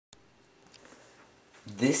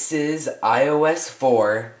This is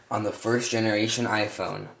iOS4 on the first generation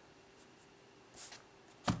iPhone.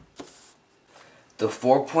 The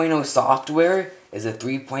 4.0 software is a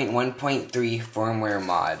 3.1.3 firmware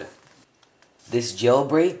mod. This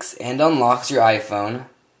jailbreaks and unlocks your iPhone.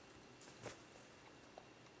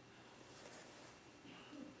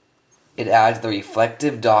 It adds the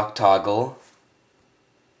reflective dock toggle.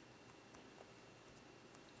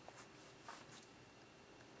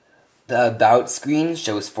 The About screen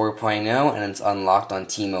shows 4.0 and it's unlocked on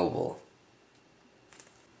T-Mobile.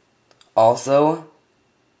 Also,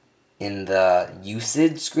 in the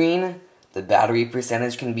usage screen, the battery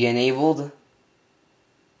percentage can be enabled.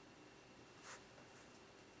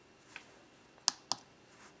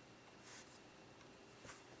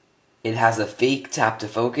 It has a fake tap to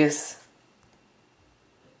focus.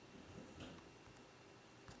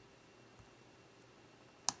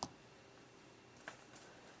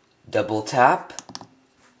 Double tap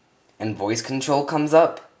and voice control comes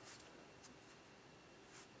up.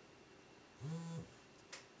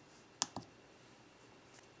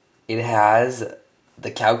 It has the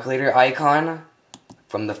calculator icon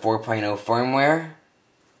from the 4.0 firmware,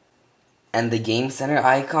 and the Game Center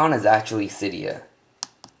icon is actually Cydia.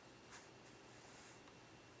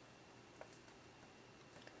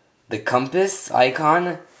 The compass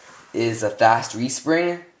icon is a fast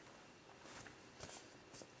respring.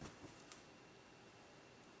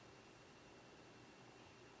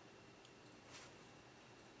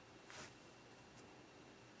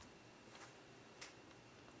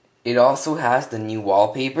 It also has the new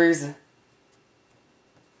wallpapers.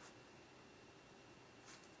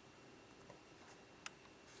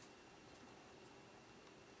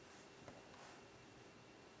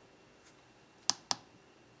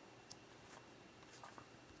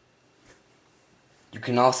 You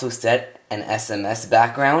can also set an SMS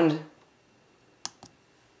background.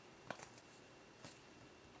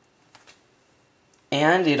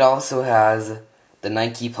 And it also has the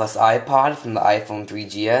Nike Plus iPod from the iPhone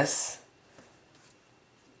 3GS,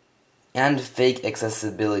 and fake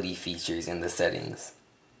accessibility features in the settings.